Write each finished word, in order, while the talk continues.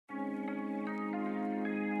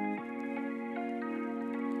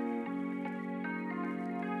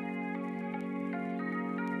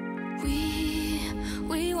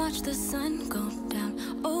watch the sun go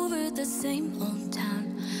down over the same old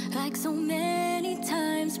town, like so many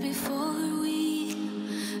times before. We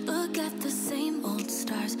look at the same old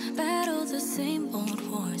stars, battle the same old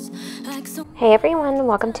wars, like so. Hey everyone,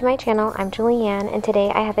 welcome to my channel. I'm Julianne, and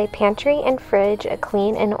today I have a pantry and fridge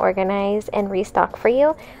clean and organize and restock for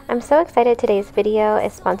you. I'm so excited. Today's video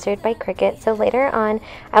is sponsored by Cricut, so later on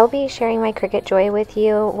I will be sharing my Cricut joy with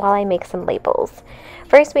you while I make some labels.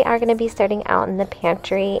 First, we are going to be starting out in the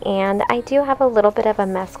pantry, and I do have a little bit of a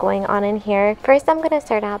mess going on in here. First, I'm going to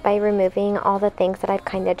start out by removing all the things that I've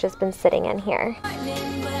kind of just been sitting in here.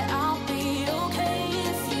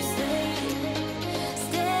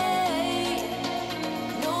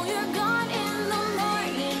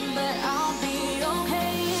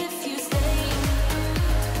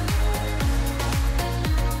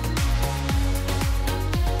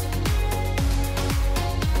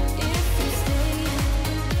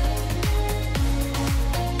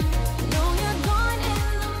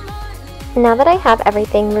 Now that I have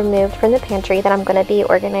everything removed from the pantry that I'm going to be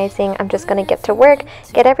organizing, I'm just going to get to work,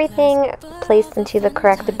 get everything placed into the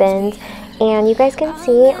correct bins. And you guys can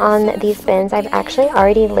see on these bins, I've actually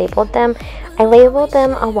already labeled them. I labeled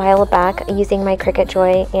them a while back using my Cricut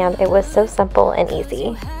Joy, and it was so simple and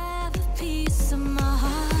easy.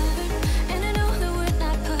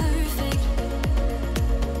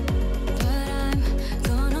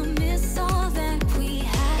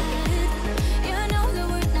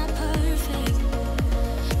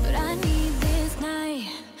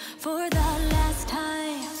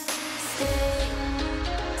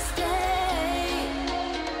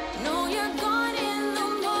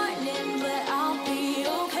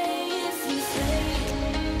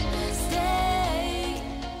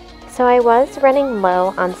 So I was running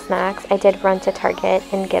low on snacks. I did run to Target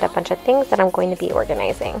and get a bunch of things that I'm going to be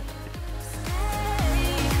organizing.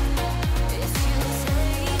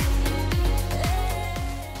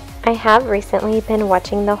 I have recently been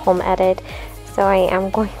watching the home edit, so I am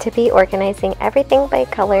going to be organizing everything by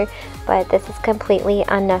color, but this is completely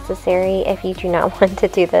unnecessary. If you do not want to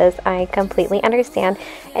do this, I completely understand.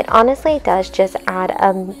 It honestly does just add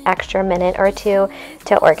an extra minute or two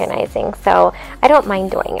to organizing, so I don't mind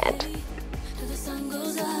doing it.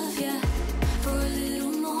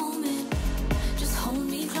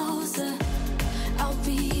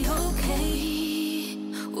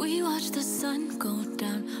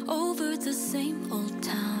 Over the same old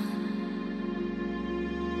town.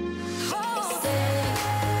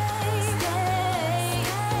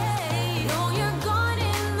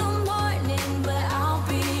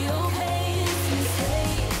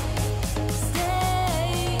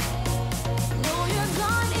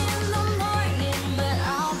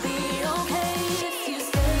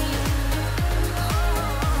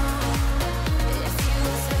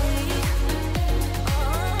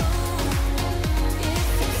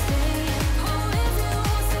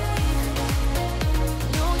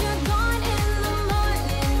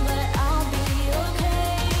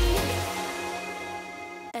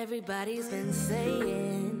 Everybody's been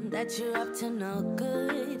saying that you're up to no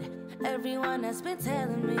good. Everyone has been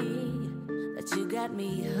telling me that you got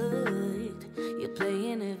me hooked. You're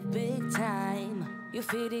playing it big time. You're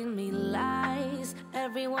feeding me lies.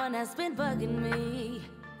 Everyone has been bugging me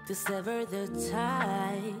to sever the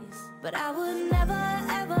ties, but I would never,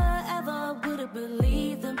 ever, ever would have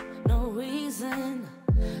believed them. No reason.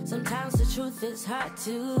 Sometimes the truth is hard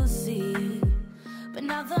to see, but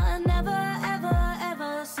now the never, ever,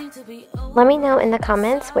 ever seem to be over. Let me know in the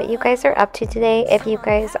comments what you guys are up to today, if you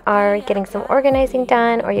guys are getting some organizing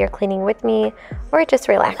done, or you're cleaning with me, or just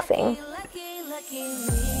relaxing. Lucky, lucky me.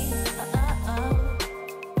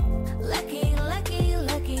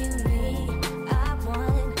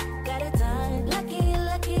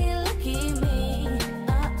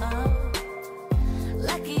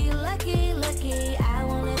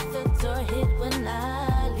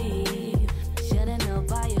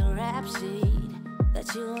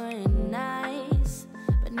 You weren't nice,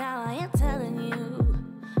 but now I am telling you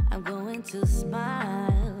I'm going to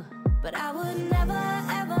smile. But I would never,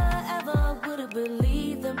 ever, ever would have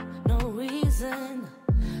believed them. No reason.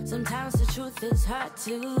 Sometimes the truth is hard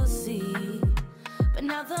to see, but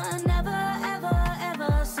now the never, ever,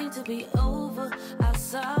 ever seem to be over. I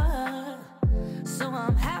saw her, so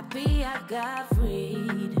I'm happy I got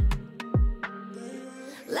freed.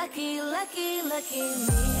 Lucky, lucky, lucky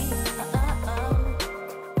me.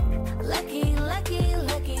 Lucky, lucky,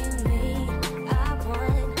 lucky me. I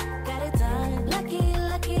won, got it done. Lucky,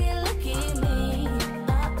 lucky, lucky me.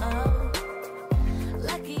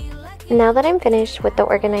 Lucky, lucky. Now that I'm finished with the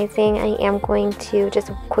organizing, I am going to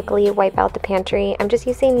just quickly wipe out the pantry. I'm just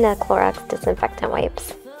using the Clorox disinfectant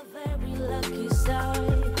wipes.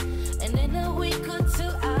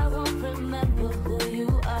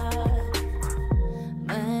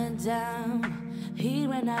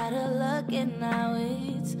 and now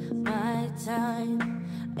it's my time.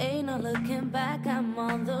 Ain't no looking back, I'm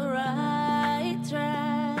on the right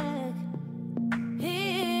track.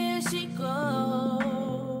 Here she goes.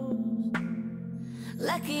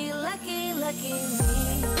 Lucky, lucky, lucky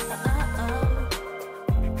me.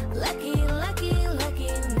 Lucky, lucky,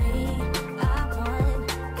 lucky me. I won,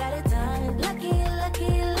 got it done. Lucky,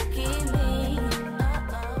 lucky, lucky me.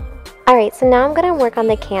 Alright, so now I'm going to work on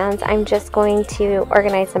the cans. I'm just going to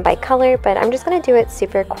organize them by color, but I'm just going to do it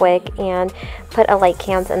super quick and put a light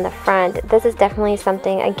cans in the front. This is definitely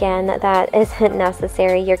something, again, that isn't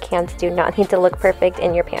necessary. Your cans do not need to look perfect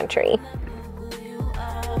in your pantry.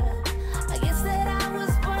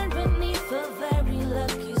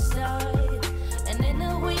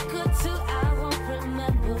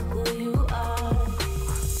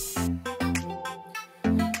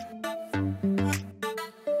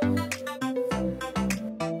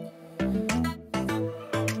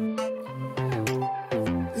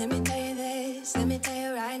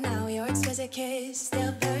 Kiss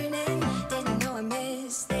still burning, didn't know I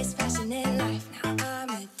missed this passion in life. Now I'm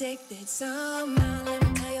addicted somehow. Let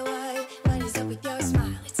me tell you what is up with your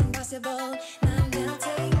smile? It's impossible, not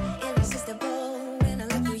melting, irresistible. When I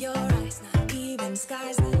look through your eyes, not even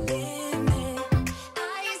sky's the limit.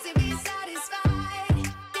 I used to be satisfied,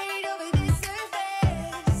 getting over this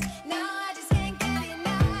surface. Now I just can't get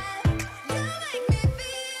enough. You make me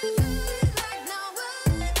feel good like no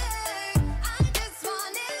other. I just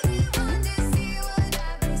want everyone to see what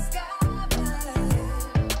I've discovered. And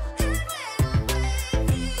when I'm with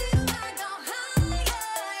you, I go higher.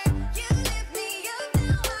 You lift me up,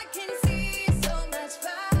 now I can see so much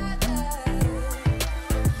further.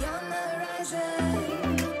 You're on the horizon.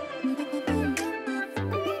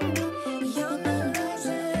 You're on the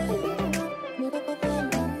horizon.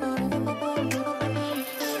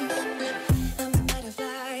 I'm a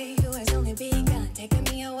butterfly who has only begun, taking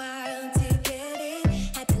me a while to get it.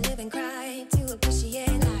 Had to live and cry to appreciate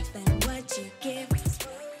life and what you give.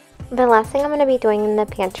 The last thing I'm going to be doing in the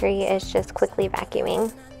pantry is just quickly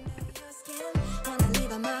vacuuming. Wanna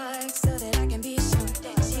leave a mark so that I can be sure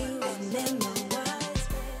that you remember what's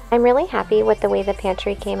I'm really happy with the way the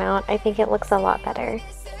pantry came out. I think it looks a lot better.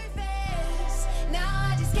 surface. Now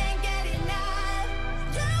I just can't get enough.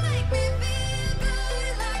 You make me feel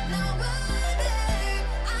good like no other.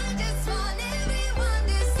 I just want everyone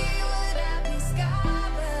to see what I've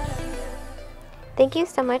discovered. Thank you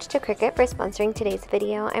so much to Cricut for sponsoring today's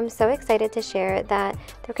video. I'm so excited to share that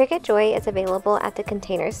the Cricut Joy is available at the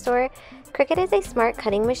Container Store. Cricut is a smart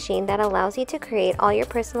cutting machine that allows you to create all your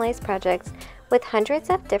personalized projects with hundreds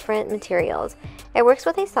of different materials. It works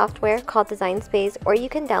with a software called Design Space, or you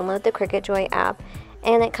can download the Cricut Joy app,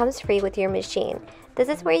 and it comes free with your machine. This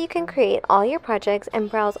is where you can create all your projects and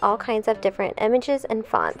browse all kinds of different images and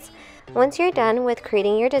fonts. Once you're done with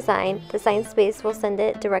creating your design, Design Space will send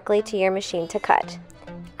it directly to your machine to cut.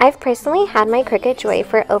 I've personally had my Cricut Joy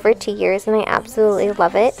for over 2 years and I absolutely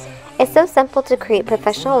love it. It's so simple to create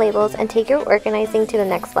professional labels and take your organizing to the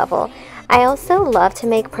next level. I also love to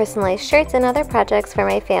make personalized shirts and other projects for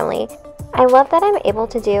my family. I love that I'm able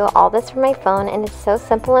to do all this from my phone, and it's so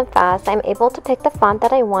simple and fast. I'm able to pick the font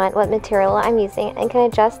that I want, what material I'm using, and can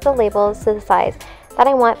adjust the labels to the size that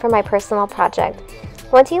I want for my personal project.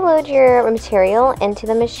 Once you load your material into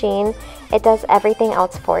the machine, it does everything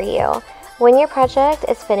else for you. When your project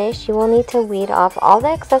is finished, you will need to weed off all the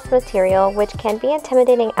excess material, which can be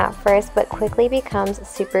intimidating at first but quickly becomes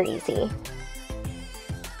super easy.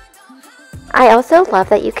 I also love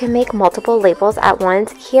that you can make multiple labels at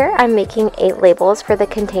once. Here I'm making 8 labels for the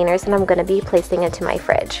containers and I'm going to be placing it to my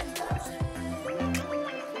fridge.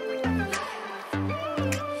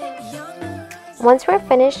 Once we're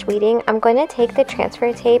finished weeding, I'm going to take the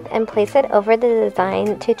transfer tape and place it over the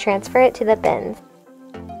design to transfer it to the bins.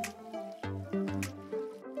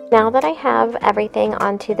 Now that I have everything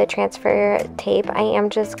onto the transfer tape, I am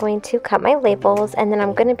just going to cut my labels and then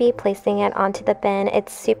I'm going to be placing it onto the bin.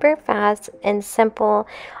 It's super fast and simple.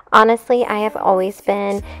 Honestly, I have always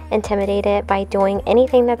been intimidated by doing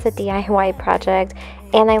anything that's a DIY project,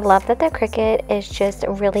 and I love that the Cricut is just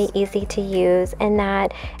really easy to use and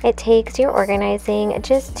that it takes your organizing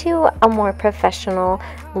just to a more professional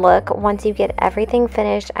look. Once you get everything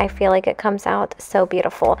finished, I feel like it comes out so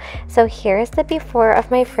beautiful. So here's the before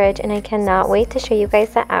of my fridge, and I cannot wait to show you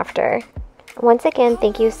guys the after. Once again,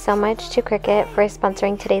 thank you so much to Cricut for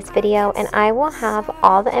sponsoring today's video, and I will have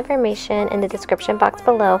all the information in the description box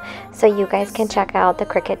below so you guys can check out the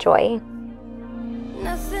Cricut Joy.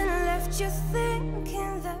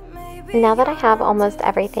 Now that I have almost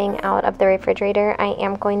everything out of the refrigerator, I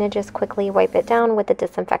am going to just quickly wipe it down with the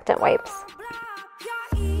disinfectant wipes.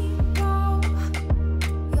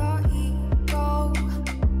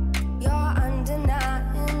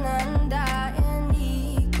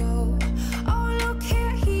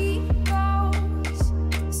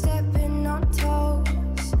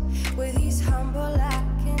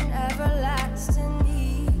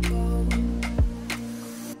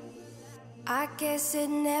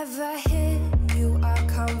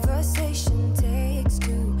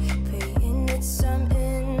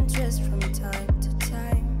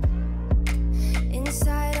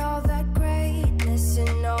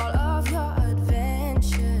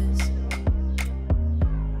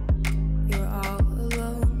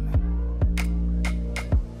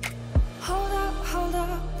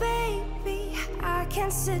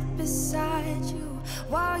 sit beside you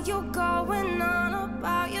while you're going on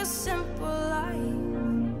about your simple life.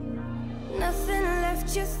 Nothing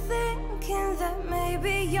left you thinking that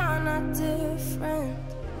maybe you're not different.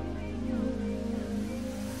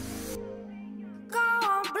 Go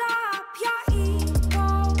on, blow up your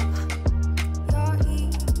ego,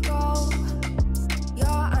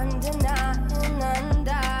 your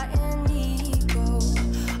undenying ego.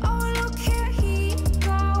 Oh, look here he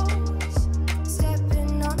goes,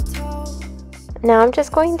 stepping on toes. Now I'm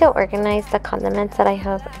just going to organize the condiments that I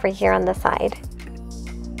have over here on the side.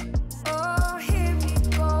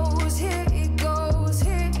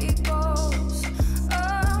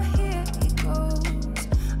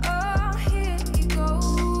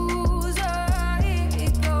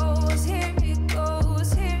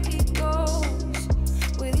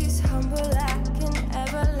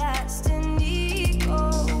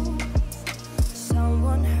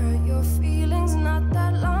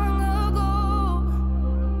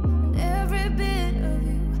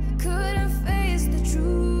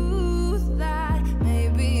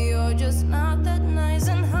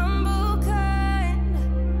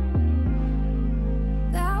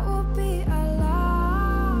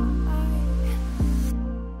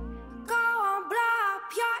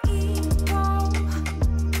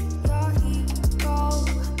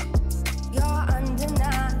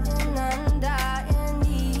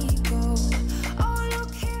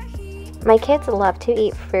 My kids love to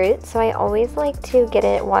eat fruit, so I always like to get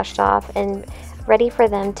it washed off and ready for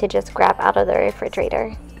them to just grab out of the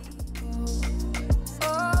refrigerator.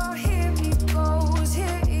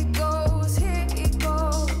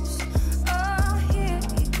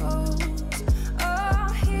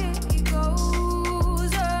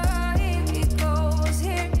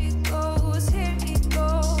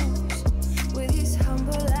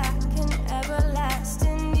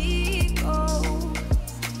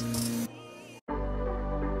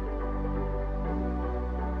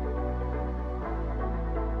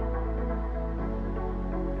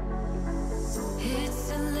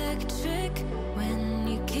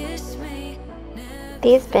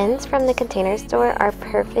 These bins from the Container Store are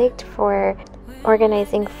perfect for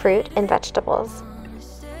organizing fruit and vegetables.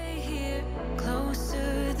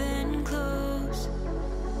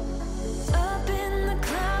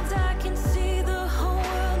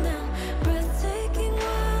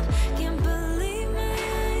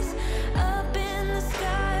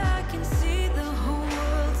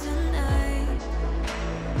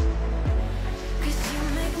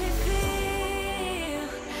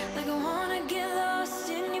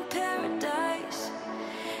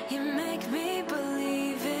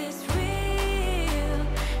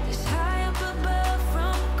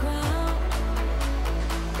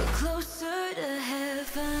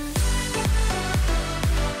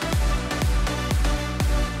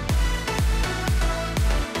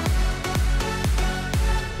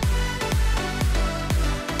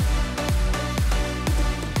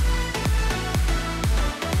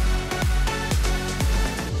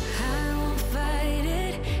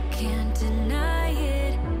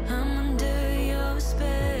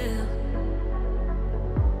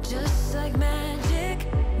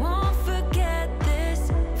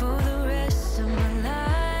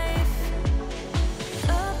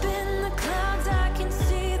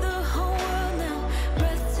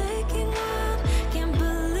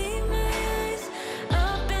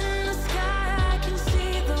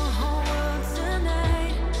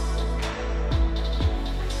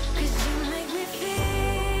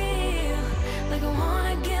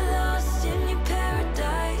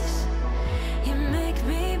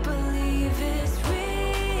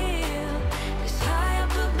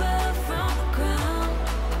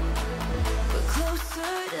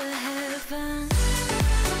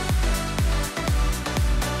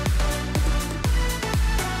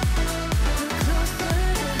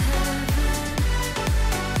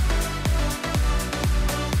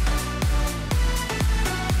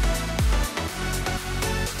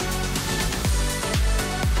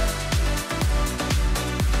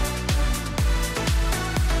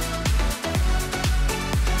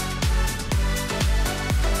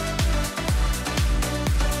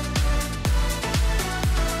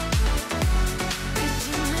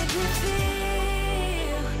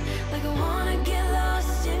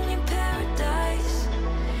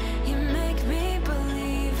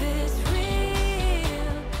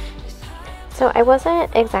 So I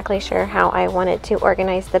wasn't exactly sure how I wanted to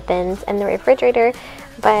organize the bins in the refrigerator,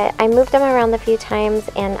 but I moved them around a few times,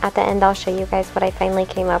 and at the end I'll show you guys what I finally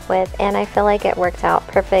came up with, and I feel like it worked out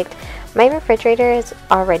perfect My refrigerator is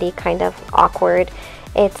already kind of awkward.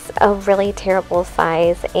 It's a really terrible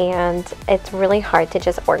size and it's really hard to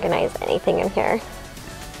just organize anything in here.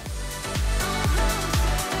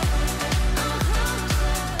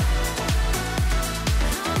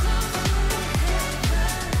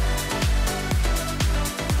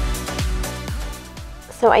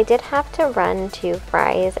 So I did have to run to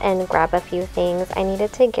Fry's and grab a few things. I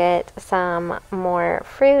needed to get some more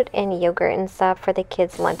fruit and yogurt and stuff for the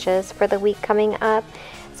kids' lunches for the week coming up.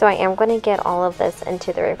 So I am going to get all of this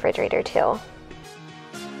into the refrigerator too.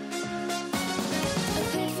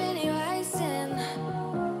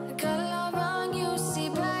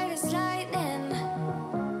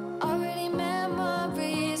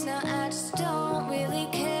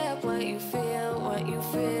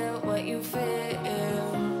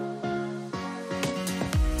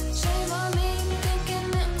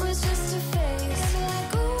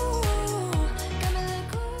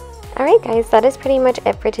 Alright guys, that is pretty much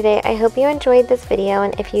it for today. I hope you enjoyed this video,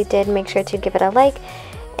 and if you did, make sure to give it a like.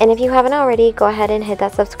 And if you haven't already, go ahead and hit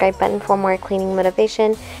that subscribe button for more cleaning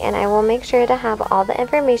motivation. And I will make sure to have all the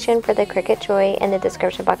information for the Cricut Joy in the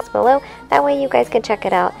description box below. That way you guys can check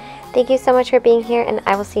it out. Thank you so much for being here, and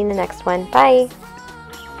I will see you in the next one. Bye!